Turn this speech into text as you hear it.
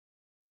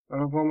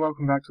Hello everyone,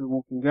 welcome back to The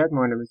Walking Dead.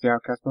 My name is the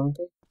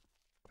OutcastMunkee,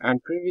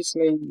 and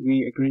previously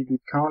we agreed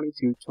with Carly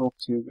to talk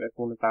to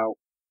everyone about,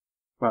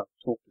 well,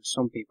 talk to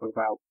some people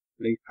about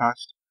Leave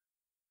Past,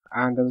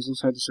 and there was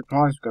also the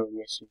supplies going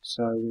missing,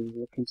 so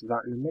we'll look into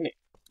that in a minute.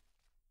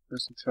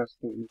 First things first,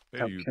 I think we need to Hey,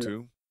 tell you Kelly.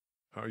 two.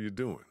 How you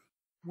doing?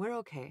 We're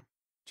okay.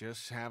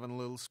 Just having a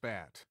little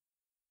spat.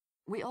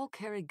 We all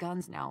carry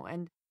guns now,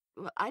 and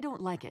I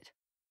don't like it.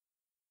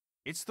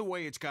 It's the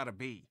way it's gotta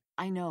be.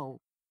 I know,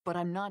 but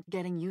I'm not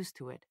getting used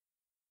to it.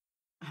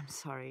 I'm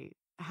sorry.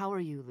 How are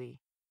you, Lee?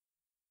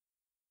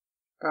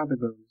 About the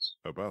guns.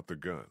 About the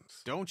guns.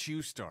 Don't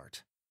you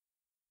start.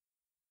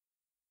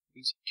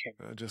 Easy,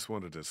 Kelly. I just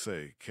wanted to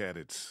say, Kat,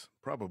 it's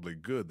probably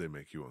good they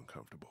make you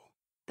uncomfortable.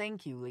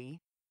 Thank you, Lee.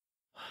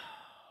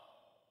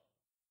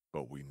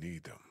 But we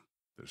need them.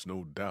 There's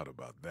no doubt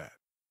about that.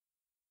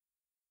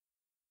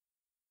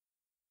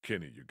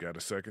 Kenny, you got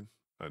a second?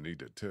 I need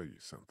to tell you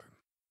something.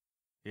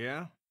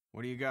 Yeah?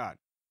 What do you got?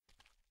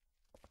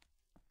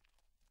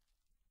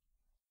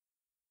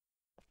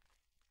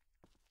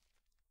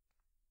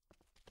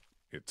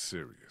 It's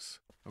serious.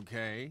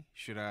 Okay,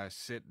 should I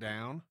sit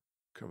down?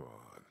 Come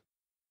on.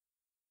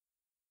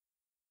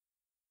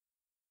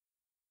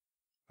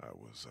 I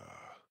was,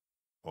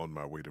 on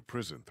my way to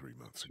prison 3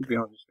 months To be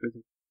ago. honest with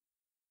you.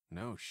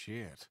 No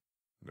shit.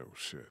 No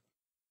shit.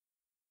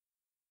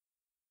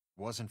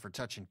 Wasn't for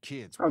touching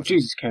kids, Oh was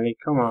Jesus, Kelly,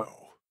 come on.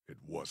 No, it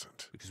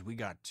wasn't. it? Because we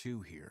got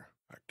two here.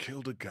 I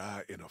killed a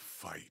guy in a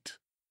fight.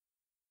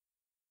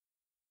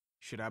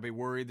 Should I be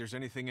worried there's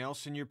anything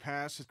else in your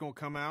past that's gonna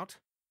come out?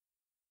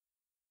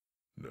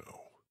 No.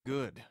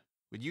 Good.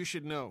 But you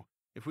should know,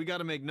 if we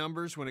gotta make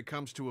numbers when it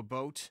comes to a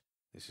boat,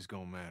 this is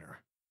gonna matter.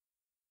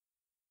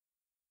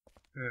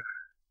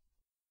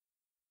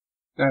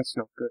 That's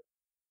not good.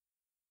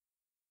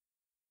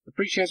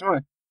 Appreciates my...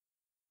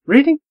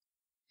 Really?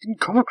 Didn't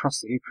come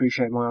across that he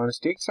appreciated my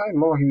honesty. Say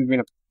more he would have been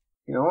a...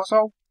 You know,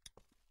 also...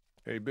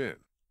 Hey, Ben.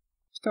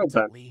 Still What's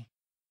Ben. up, Lee?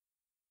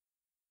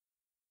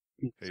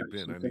 Hey,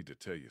 Ben, I need to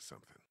tell you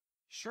something.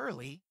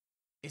 Surely.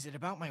 Is it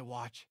about my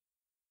watch?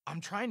 I'm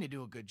trying to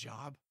do a good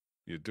job.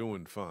 You're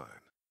doing fine.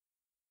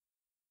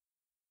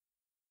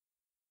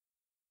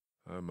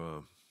 I'm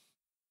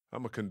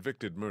a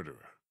convicted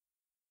murderer.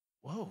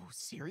 Whoa,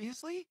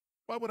 seriously?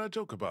 Why would I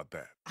joke about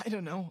that? I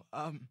don't know.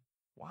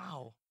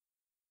 Wow.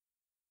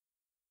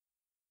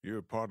 You're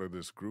a part of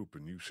this group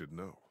and you should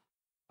know.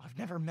 I've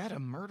never met a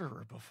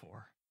murderer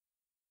before.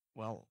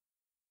 Well,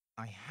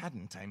 I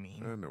hadn't, I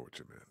mean. I know what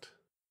you meant.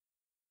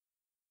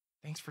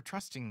 Thanks for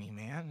trusting me,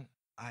 man.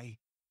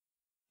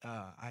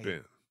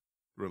 Ben,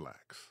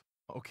 relax.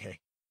 Okay.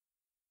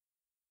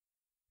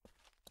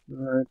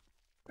 Right.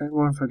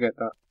 Everyone forget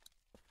that.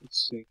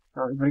 Let's see.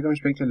 Alright, we're going to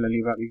speak to Lily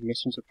about these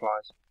missing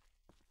supplies.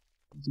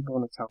 What do you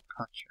want to tell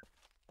Katja?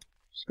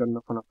 She's got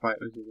enough on her plate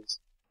as it is.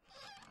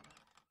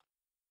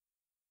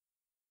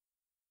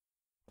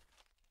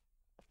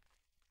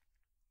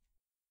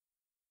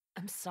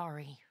 I'm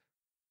sorry.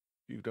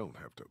 You don't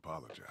have to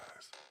apologize.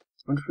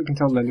 I wonder if we can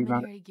tell Did you Lily come in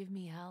about here it. to give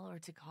me hell or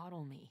to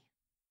coddle me?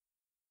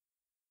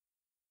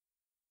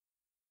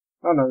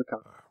 Oh no, we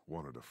can't. I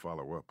wanted to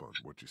follow up on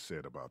what you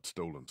said about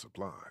stolen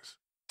supplies.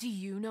 Do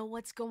you know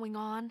what's going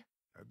on?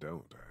 I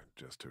don't. I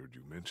just heard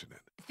you mention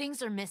it.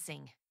 Things are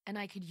missing, and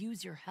I could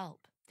use your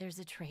help. There's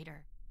a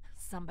traitor.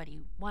 Somebody,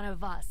 one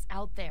of us,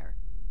 out there.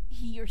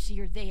 He or she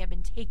or they have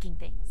been taking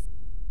things.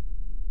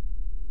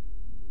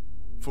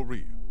 For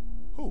real?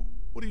 Who?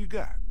 What do you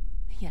got?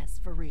 Yes,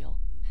 for real.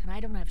 And I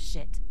don't have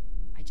shit.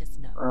 I just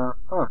know.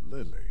 Uh-huh.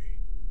 Lily.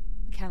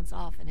 The count's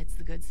off, and it's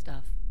the good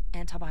stuff.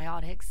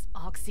 Antibiotics,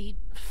 oxy,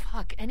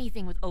 fuck,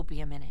 anything with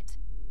opium in it.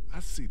 I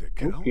see the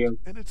count, Opium.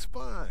 and it's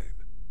fine.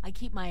 I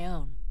keep my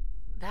own.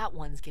 That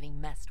one's getting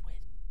messed with.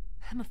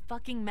 I'm a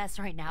fucking mess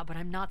right now, but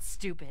I'm not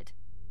stupid.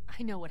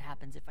 I know what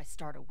happens if I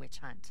start a witch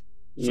hunt.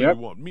 So Yep.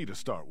 you want me to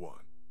start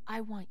one?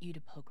 I want you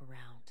to poke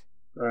around.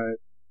 Right.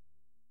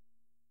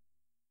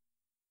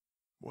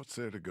 What's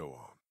there to go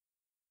on?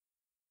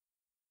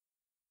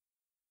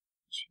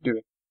 What's she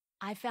doing?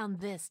 I found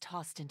this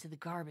tossed into the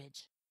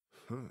garbage.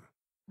 Huh.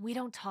 We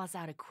don't toss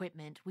out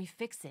equipment, we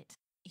fix it.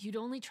 You'd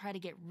only try to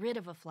get rid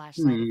of a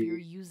flashlight if you're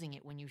using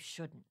it when you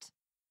shouldn't.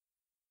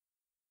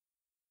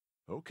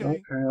 Okay.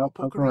 Okay, I'll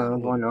poke around, a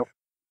why little not? bit.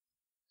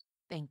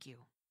 Thank you.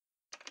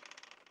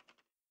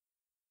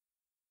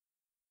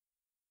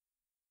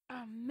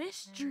 A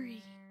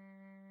mystery.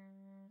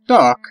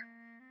 Doc!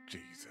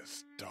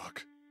 Jesus,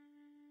 Doc.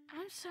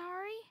 I'm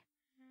sorry.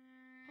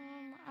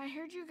 I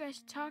heard you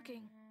guys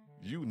talking.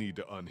 You need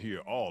to unhear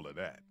all of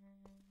that.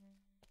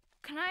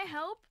 Can I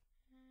help?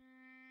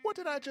 What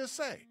did I just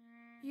say?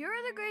 You're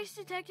the Grace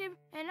Detective,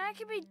 and I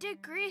can be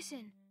Dick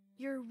Grayson,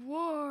 your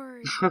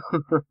ward.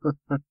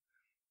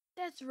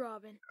 That's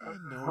Robin. I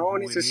know I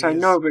wanted who to it say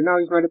is. no, but now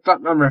he's made a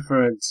Batman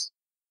reference.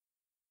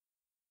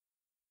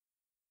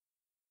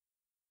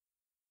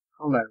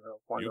 I'll let her,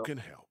 why You not? can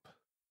help.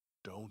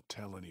 Don't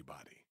tell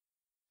anybody.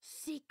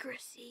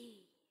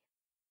 Secrecy.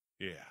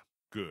 Yeah,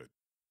 good.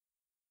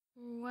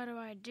 What do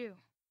I do?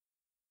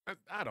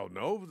 I don't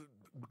know.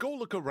 Go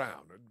look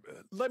around.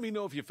 Let me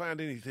know if you find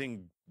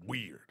anything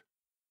weird.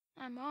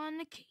 I'm on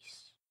the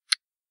case.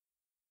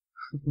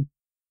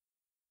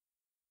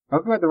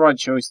 I've made the right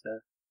choice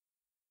there.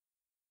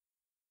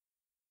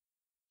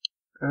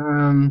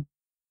 Let's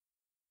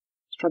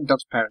try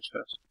Doc's parents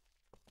first.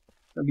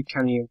 Maybe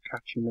Kenny and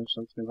Catchy know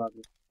something about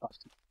this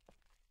bastard.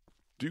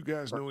 Do you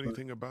guys know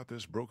anything about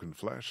this broken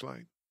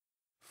flashlight?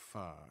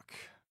 Fuck.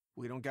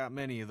 We don't got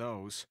many of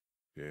those.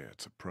 Yeah,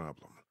 it's a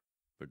problem.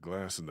 The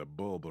glass and the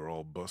bulb are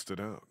all busted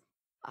out.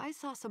 I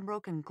saw some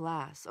broken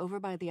glass over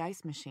by the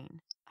ice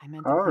machine. I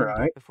meant to All clean it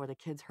right. up before the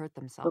kids hurt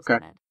themselves Okay.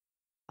 on it.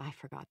 I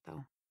forgot,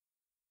 though.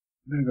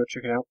 I'm gonna go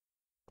check it out.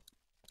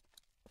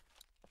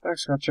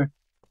 Thanks, Gotcha.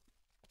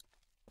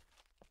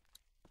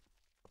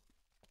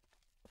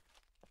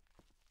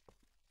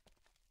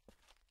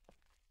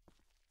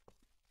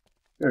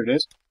 There it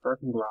is.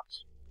 Broken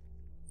glass.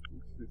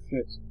 If it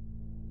fits.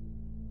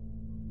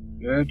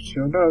 Yeah, it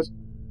sure does.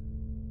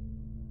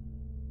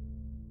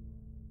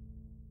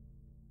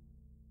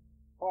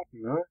 What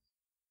on earth?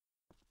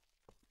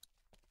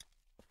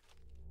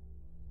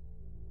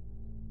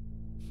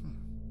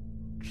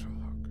 Chalk.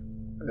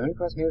 The only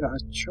person here that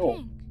has chalk.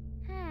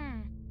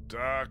 Pink.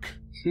 Doc.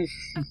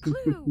 A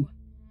clue.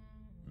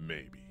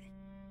 Maybe.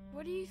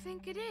 What do you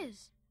think it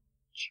is?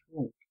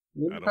 Chalk.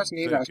 The only I don't person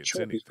here that has think it's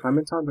chalk is anything.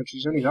 Clementine, but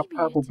she's only got Maybe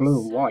purple, it's a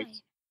blue, and white. sign.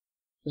 She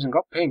hasn't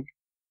got pink.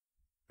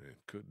 It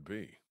could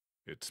be.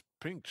 It's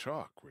pink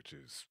chalk, which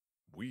is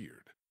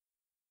weird.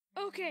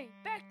 Okay,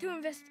 back to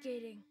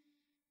investigating.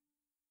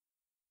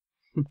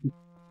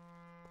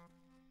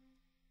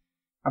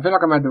 I feel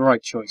like I made the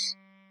right choice.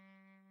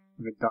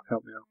 I think Doc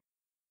helped me out.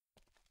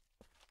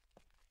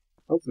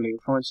 Hopefully we'll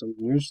find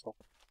something useful.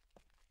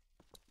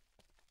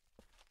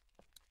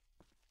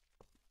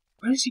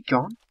 Where's he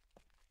gone?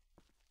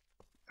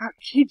 That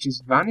kid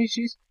just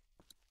vanishes.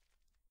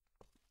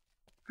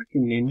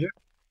 Fucking ninja.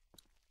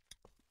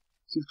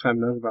 See if Clem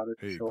knows about it.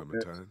 Hey, Short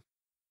bit. Clementine.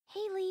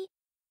 Haley,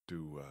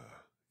 Do,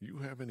 you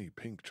have any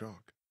pink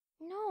chalk?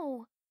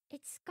 no,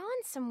 it's gone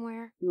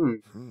somewhere.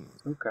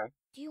 Okay.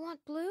 Do you want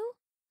blue?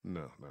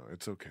 No,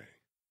 it's okay.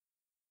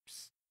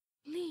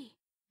 Lee,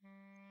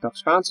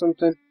 Doc's found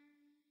something.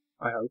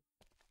 I hope.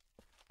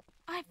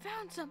 I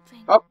found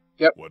something. Oh,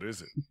 yep. What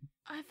is it?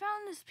 I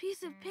found this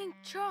piece of pink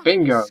chalk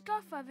Bingo. and a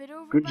scuff of it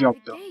over Good by job,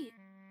 the Doc. gate.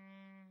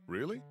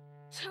 Really?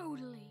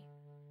 Totally.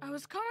 I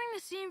was combing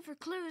the scene for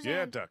clues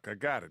Yeah, and... Doc, I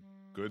got it.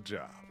 Good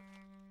job.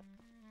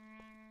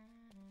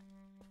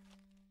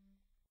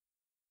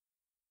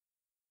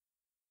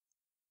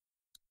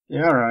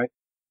 Yeah, alright.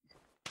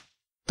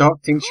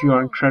 Doc thinks you are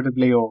Cool.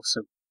 incredibly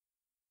awesome.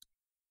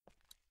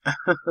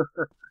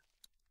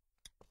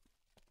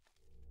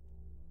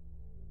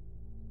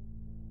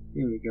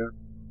 Here we go.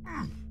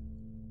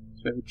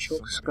 So a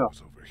chalk Somebody scuff.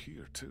 was over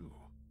here, too.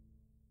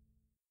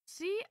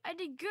 See, I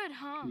did good,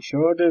 huh? You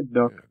sure did,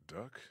 Doc. Yeah,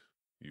 Doc,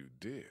 you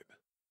did.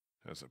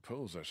 I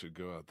suppose I should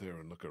go out there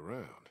and look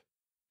around.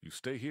 You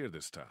stay here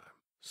this time.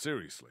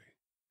 Seriously.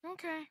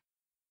 Okay.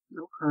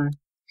 Okay.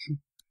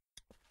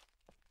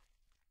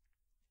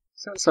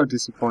 Sounds so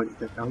disappointed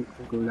that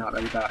Uncle going out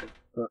there without him,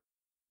 but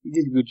he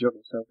did a good job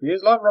himself. He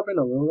is like Robin,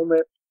 I will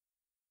admit.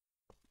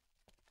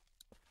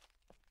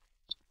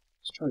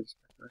 Let's try this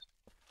first.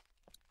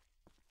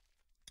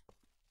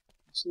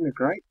 What's in the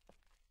grate?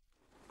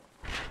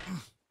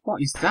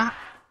 What is that?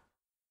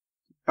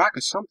 A bag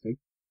of something.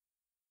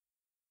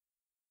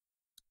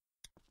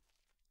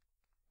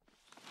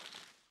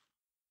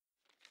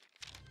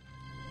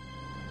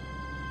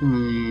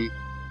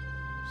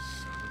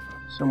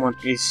 Someone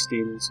is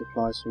stealing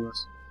supplies from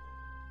us.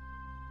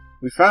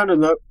 We found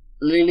him though.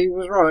 Lily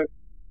was right.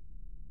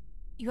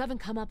 You haven't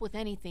come up with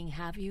anything,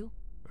 have you?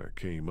 I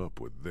came up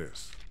with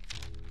this.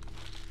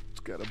 It's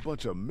got a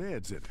bunch of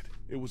meds in it.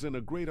 It was in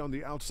a grate on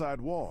the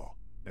outside wall,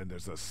 and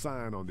there's a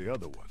sign on the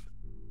other one.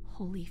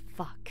 Holy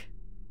fuck.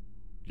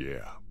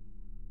 Yeah.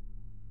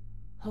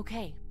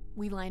 Okay,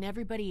 we line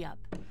everybody up.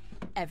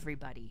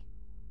 Everybody.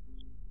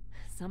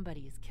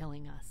 Somebody is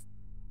killing us.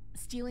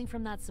 Stealing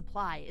from that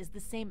supply is the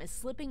same as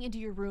slipping into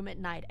your room at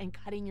night and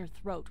cutting your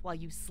throat while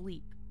you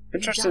sleep. You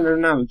Interesting die.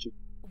 analogy.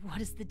 What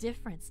is the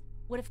difference?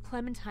 What if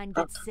Clementine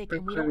Oh, gets sick bring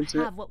and we don't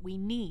Clementine. have what we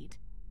need?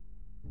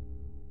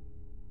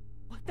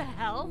 What the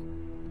hell?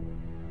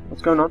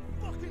 What's going on?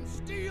 Fucking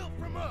steal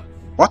from us!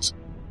 What?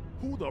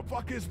 Who the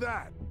fuck is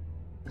that?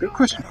 Good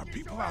question. There are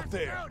people out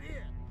there.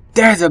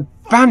 They're the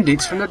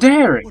bandits from the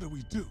dairy. What do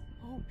we do?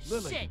 Oh,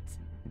 Lily. shit!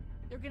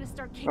 They're gonna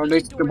start kicking Or at in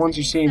least the doors ones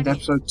you any see in second.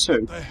 episode 2.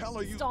 What the hell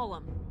are you? Stall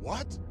him.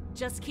 What?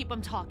 Just keep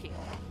him talking.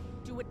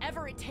 Do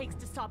whatever it takes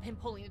to stop him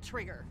pulling the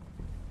trigger.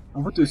 I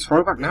would do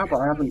throwback now,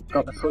 but I haven't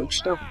got the footage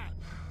still.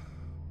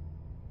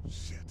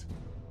 Shit.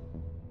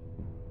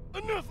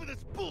 Enough of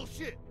this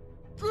bullshit!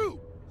 Drew,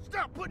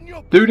 stop putting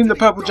your Dude in the foot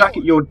purple your jacket,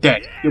 throat. you're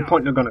dead. You're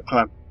pointing a gun at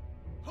Clem.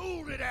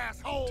 Hold it,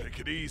 asshole! Take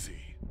it easy.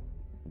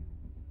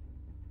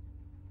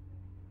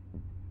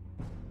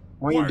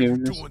 Why are you doing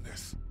you this? doing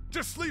this?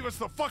 Just leave us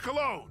the fuck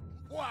alone.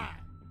 Why?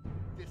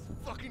 This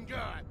fucking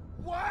guy.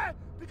 Why?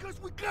 Because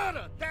we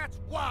gotta, that's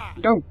why!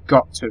 You don't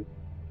got to.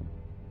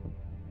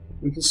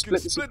 We can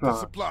split the supply.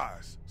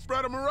 supplies.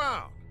 Spread them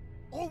around.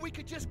 Or we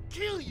could just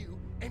kill you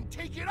and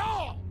take it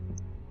all.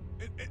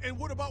 And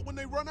what about when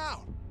they run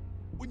out?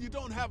 When you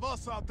don't have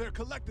us out there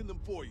collecting them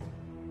for you?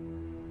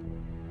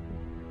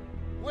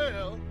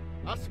 Well,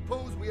 I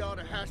suppose we ought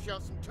to hash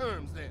out some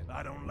terms then.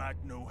 I don't like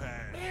no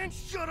hash. Man,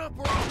 shut up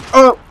or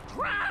Oh!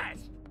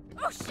 Christ!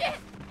 Oh, shit!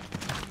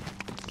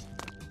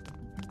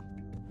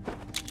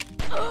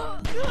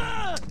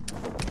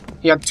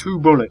 He had 2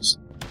 bullets.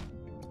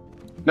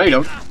 No, you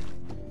don't.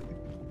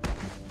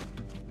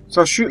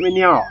 So shoot him in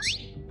the arse.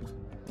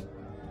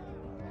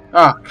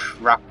 Ah,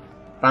 crap.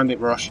 Bandit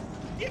rush.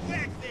 Get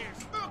back there!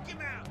 Smoke him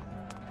out!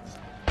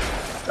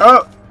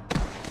 Oh!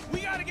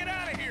 We gotta get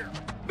out of here!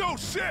 No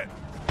shit!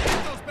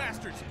 Get those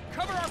bastards!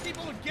 Cover our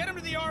people and get them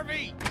to the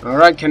RV!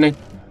 Alright, Kenny.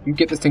 You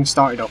get this thing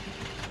started up.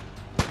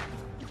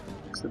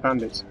 It's the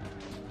bandits.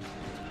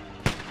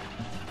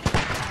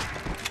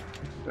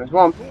 There's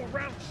one. Go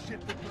around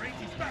shit, the brains.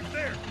 He's back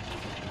there!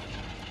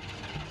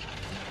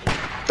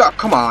 Oh,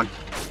 come on.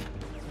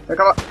 Take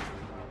a look.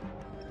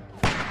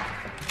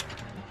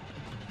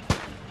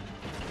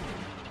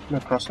 No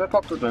crosshair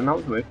popped up then, that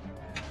was weird.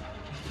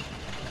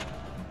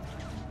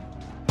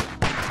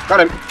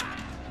 Got him.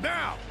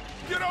 Now!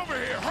 Get over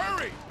here!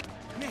 Hurry!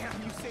 Man,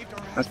 you saved our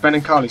ass. That's Ben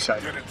and Carly's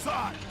side. Get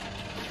inside!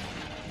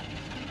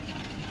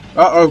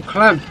 Uh-oh,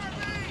 Clem.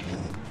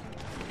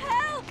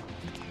 Help!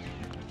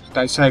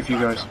 Stay safe, you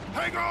guys.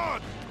 Hang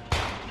on!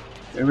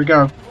 Here we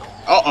go.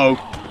 Uh-oh.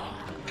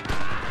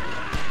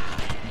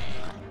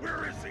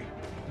 Where is he?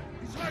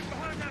 He's right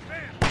behind that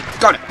van.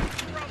 Got it.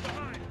 Around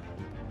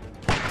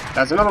behind.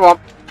 There's another one.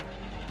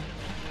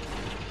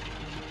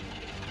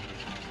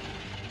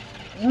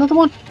 Another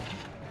one.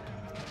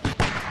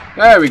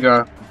 There we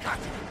go.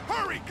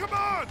 Hurry! Come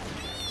on!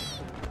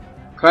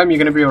 Clem, you're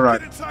gonna be alright.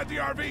 Get inside the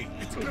RV!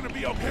 It's gonna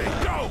be okay!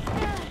 Go!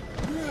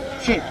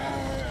 Shit.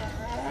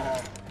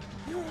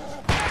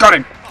 Got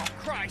him. Oh,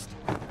 Christ!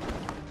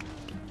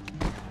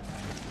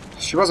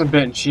 She wasn't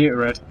bitten, she hit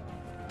her head.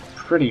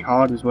 Pretty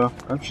hard as well.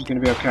 I hope she's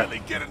gonna be okay.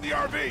 Ellie, get in the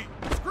RV!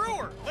 Screw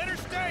her! Let her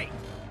stay!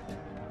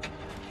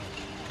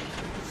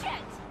 Shit!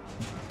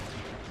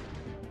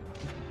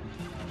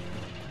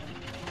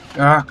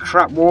 Ah,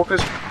 crap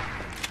walkers.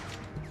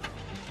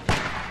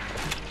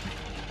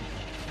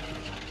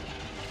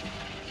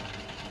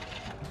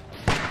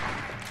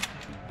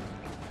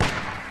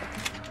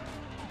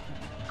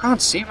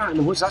 Can't see him out in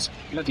the woods, that's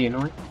bloody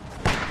annoying.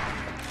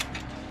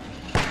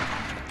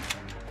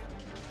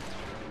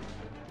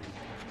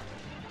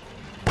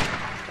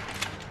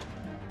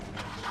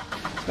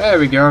 There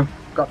we go.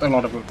 Got a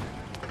lot of them.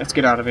 Let's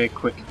get out of here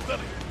quick.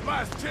 Lily,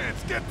 last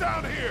chance! Get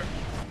down here!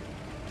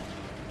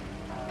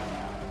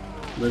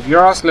 Move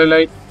your ass,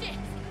 Lily.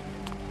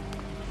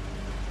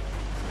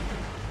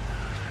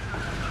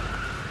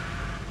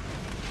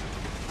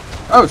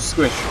 Oh,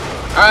 squish.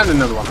 And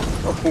another one.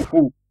 Oh, hoo,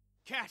 hoo.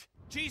 Cat,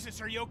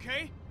 Jesus, are you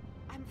okay?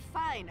 I'm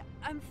fine.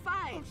 I'm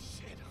fine. Oh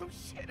shit, oh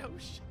shit, oh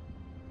shit.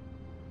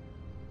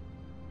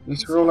 At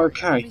least we're all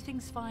okay.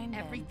 Everything's fine.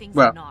 Everything's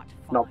Well, not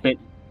fine. not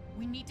bitten.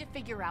 We need to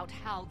figure out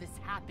how this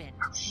happened.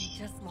 We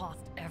just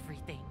lost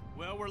everything.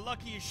 Well, we're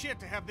lucky as shit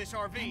to have this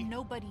RV. And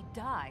nobody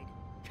died.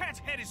 Cat's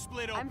head is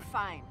split open. I'm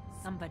fine.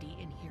 Somebody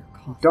in here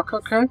caused Duck this.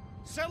 okay?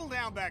 Settle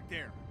down back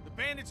there. The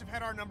bandits have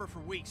had our number for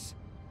weeks.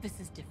 This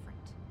is different.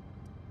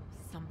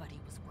 Somebody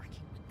was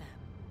working with them.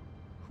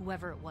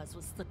 Whoever it was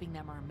slipping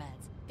them our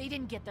meds. They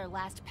didn't get their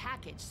last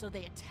package, so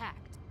they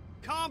attacked.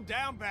 Calm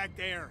down back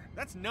there.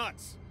 That's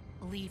nuts.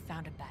 Lee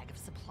found a bag of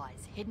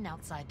supplies hidden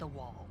outside the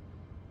wall.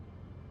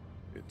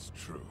 It's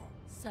true.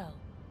 So,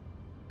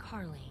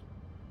 Carly,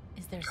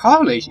 is there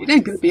Carly, something it you ain't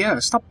want gonna to be say?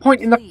 her. Stop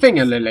pointing the Please.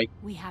 finger, Lily.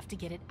 We have to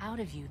get it out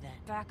of you then.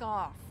 Back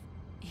off.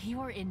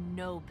 You're in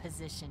no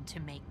position to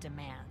make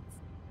demands.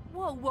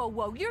 Whoa, whoa,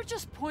 whoa. You're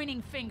just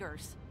pointing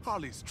fingers.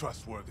 Harley's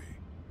trustworthy.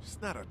 She's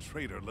not a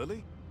traitor,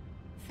 Lily.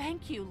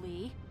 Thank you,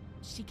 Lee.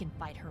 She can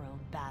fight her own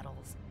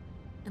battles.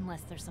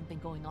 Unless there's something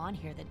going on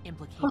here that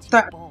implicates What's you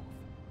that? both.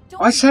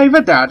 Don't I be save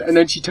her dad, ridiculous. and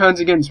then she turns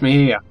against me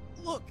here.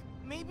 Look,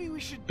 maybe we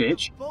should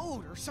Bitch.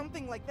 vote or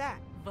something like that.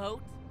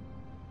 Vote?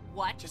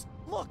 What? Just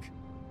look.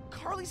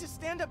 Carly's a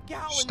stand-up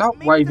gal. and Stop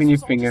maybe waving this your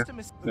was all finger. just a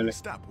mis- Lily.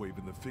 Stop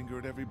waving the finger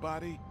at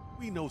everybody.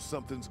 We know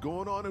something's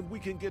going on, and we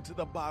can get to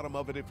the bottom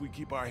of it if we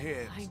keep our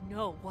heads. I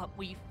know what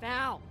we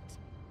found.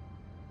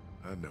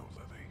 I know,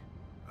 Lily.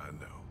 I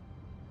know.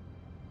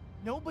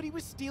 Nobody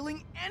was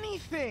stealing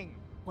anything.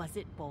 Was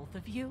it both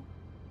of you?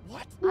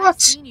 What? I've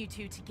What? seen you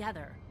two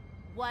together.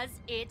 Was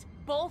it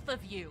both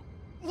of you?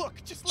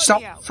 Look, just let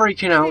Stop me out.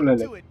 freaking I out, didn't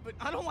Lily. do it, but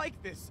I don't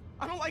like this.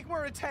 I don't like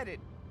where it's headed.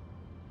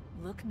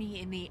 Look me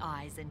in the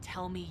eyes and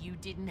tell me you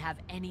didn't have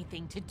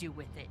anything to do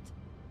with it.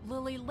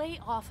 Lily, lay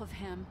off of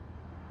him.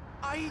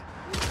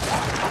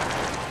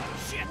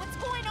 Shit! What's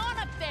going on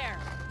up there?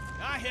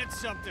 I hit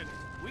something.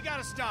 We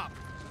gotta stop.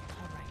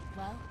 All right,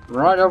 well.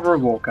 Right over a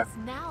walker. it's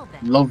now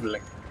then. Lovely.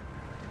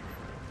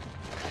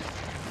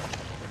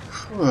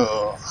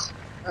 Ugh,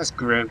 that's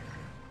grim.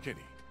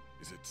 Kenny,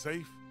 is it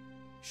safe?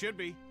 Should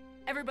be.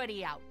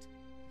 Everybody out.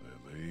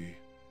 Lily.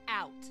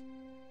 Out.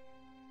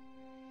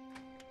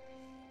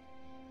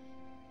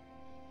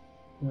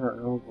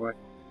 Oh boy.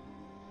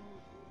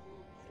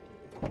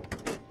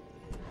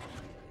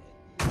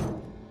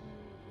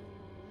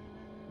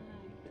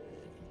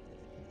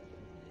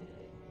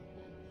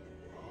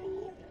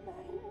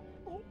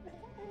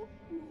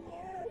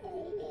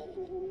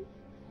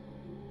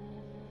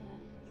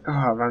 Oh,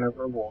 I ran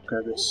over a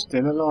walker that's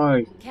still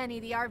alive. Kenny,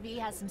 the RV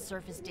has some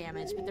surface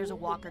damage, but there's a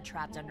walker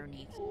trapped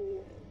underneath.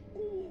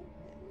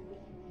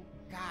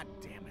 God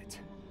damn it.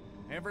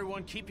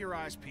 Everyone keep your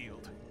eyes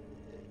peeled.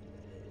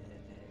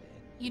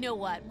 You know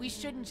what? We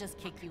shouldn't just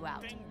kick you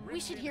out. We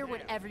should hear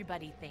what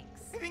everybody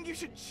thinks. I think you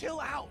should chill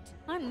out.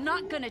 I'm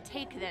not gonna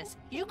take this.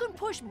 You can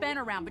push Ben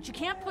around, but you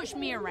can't push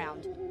me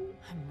around.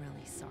 I'm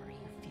really sorry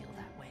you feel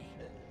that way.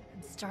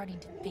 I'm starting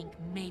to think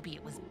maybe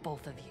it was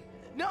both of you.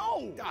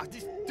 No! Ah,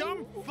 this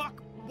dumb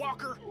fuck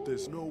Walker.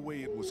 There's no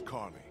way it was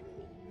Carly.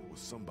 It was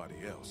somebody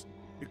else.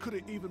 It could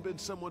have even been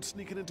someone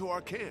sneaking into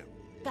our camp.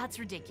 That's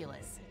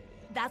ridiculous.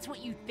 That's what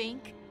you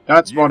think?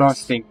 That's what I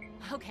Yes. think.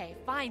 Okay,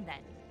 fine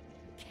then.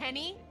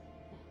 Kenny?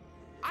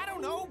 I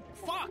don't know.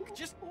 Fuck.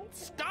 Just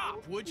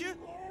stop, would you?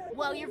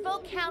 Well, your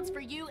vote counts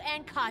for you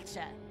and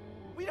Katja.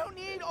 We don't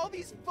need all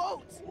these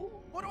votes.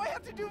 What do I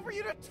have to do for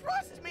you to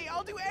trust me?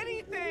 I'll do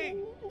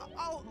anything.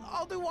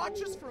 I'll do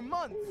watches for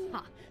months.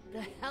 Huh,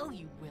 the hell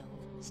you will.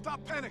 Stop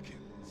panicking.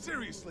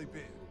 Seriously,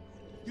 Ben.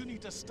 You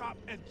need to stop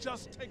and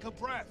just take a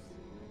breath.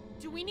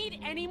 Do we need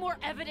any more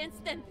evidence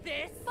than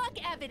this? Fuck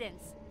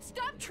evidence.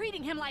 Stop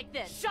treating him like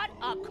this. Shut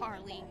up,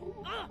 Carly.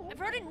 I've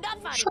heard enough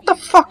out of you. Shut the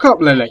fuck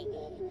up, Lily.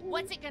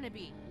 What's it gonna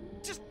be?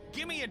 Just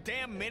give me a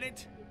damn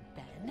minute.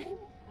 Ben,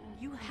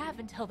 you have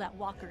until that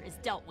walker is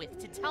dealt with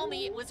to tell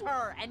me it was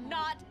her and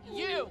not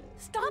you.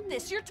 Stop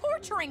this. You're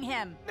torturing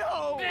him.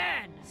 No!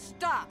 Ben,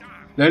 stop.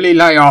 Lily,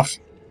 lay off.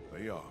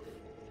 Lay off.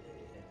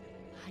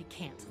 I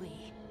can't,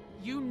 Lee.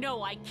 You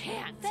know I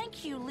can't.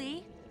 Thank you,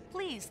 Lee.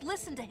 Please,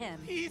 listen to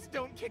him. Please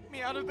don't kick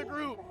me out of the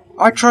group.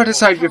 I tried to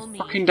save your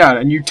fucking dad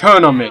and you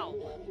turn on me.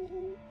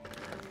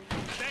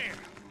 There.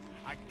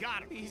 I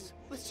got him. Please,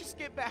 let's just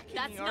get back in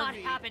That's the not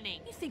RV.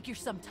 happening. You think you're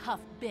some tough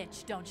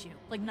bitch, don't you?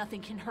 Like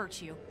nothing can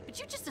hurt you. But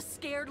you're just a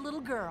scared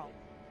little girl.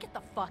 Get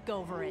the fuck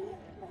over it.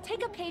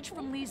 Take a page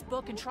from Lee's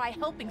book and try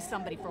helping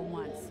somebody for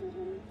once.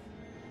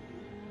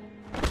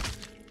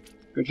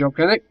 Good job,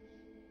 Kenny.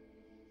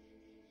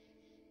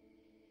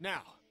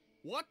 Now,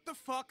 what the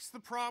fuck's the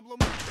problem?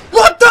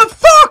 What the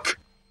fuck?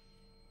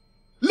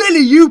 Lily,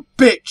 you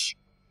bitch!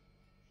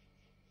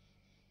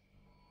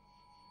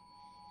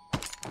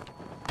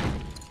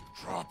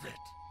 Drop it.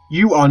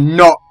 You are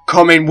not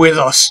coming with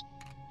us.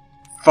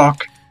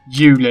 Fuck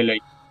you, Lily.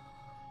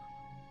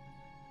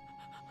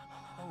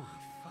 Holy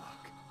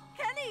fuck.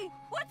 Kenny,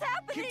 what's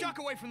happening? You duck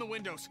away from the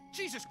windows.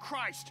 Jesus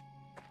Christ.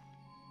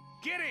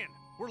 Get in.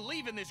 We're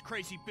leaving this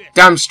crazy bitch.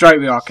 Damn straight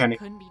we are, Kenny.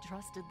 Couldn't be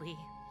trusted, Lee.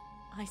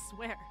 I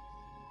swear.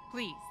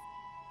 Please.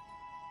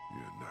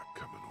 You're not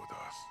coming with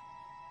us.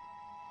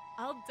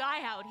 I'll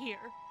die out here.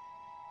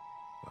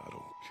 I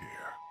don't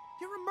care.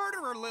 You're a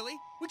murderer, Lily.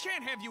 We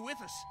can't have you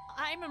with us.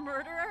 I'm a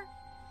murderer?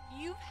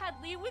 You've had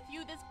Lee with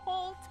you this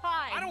whole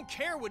time. I don't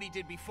care what he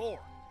did before.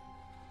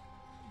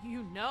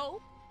 You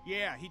know?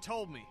 Yeah, he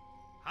told me.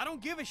 I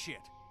don't give a shit.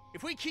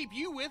 If we keep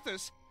you with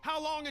us,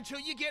 how long until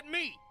you get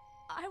me?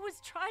 I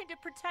was trying to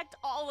protect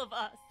all of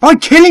us. By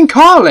killing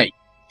Carly!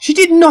 She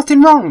did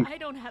nothing wrong. I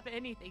don't have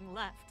anything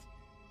left.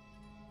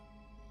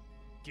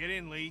 Get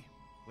in, Lee.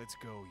 Let's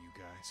go, you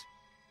guys.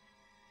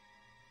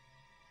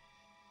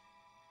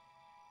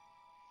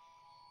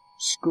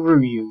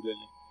 Screw you,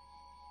 Lily.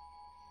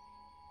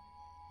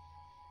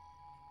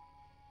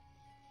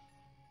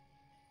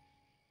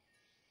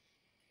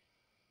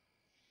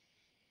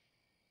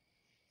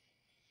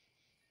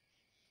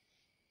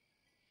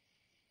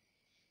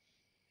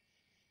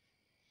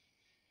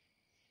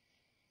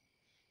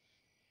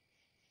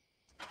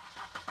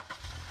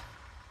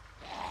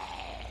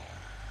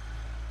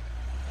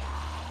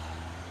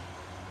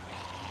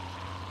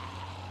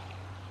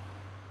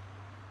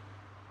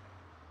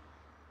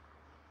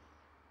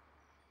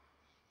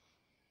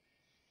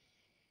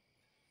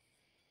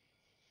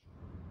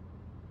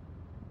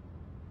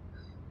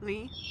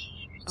 Lee,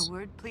 a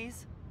word,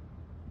 please?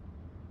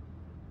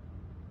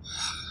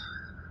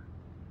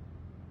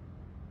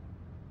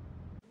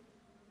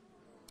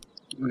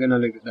 We're gonna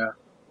leave it there.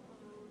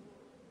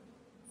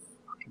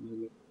 Fucking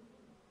Lily.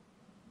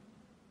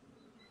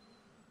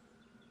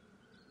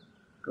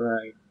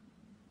 Great.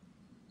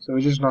 So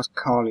we just lost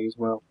Carly as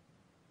well.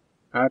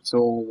 That's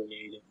all we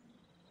needed.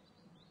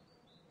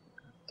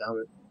 God damn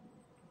it.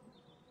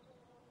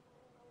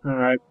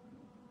 Alright.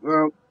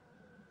 Well,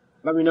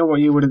 let me know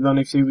what you would have done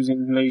if he was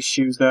in Lee's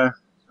shoes there.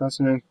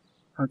 Personally,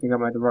 I think I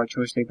made the right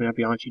choice leaving her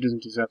behind. She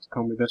doesn't deserve to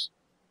come with us.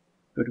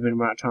 It would have been a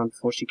matter of time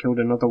before she killed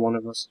another one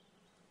of us.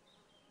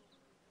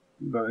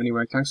 But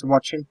anyway, thanks for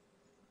watching.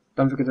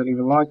 Don't forget to leave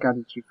a like, add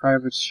it to your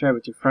favourites, share it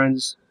with your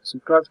friends,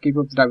 subscribe to keep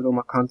up to date with all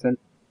my content.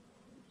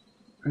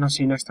 And I'll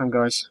see you next time,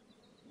 guys.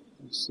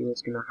 Let's see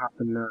what's going to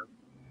happen now.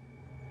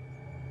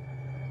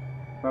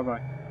 Bye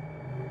bye.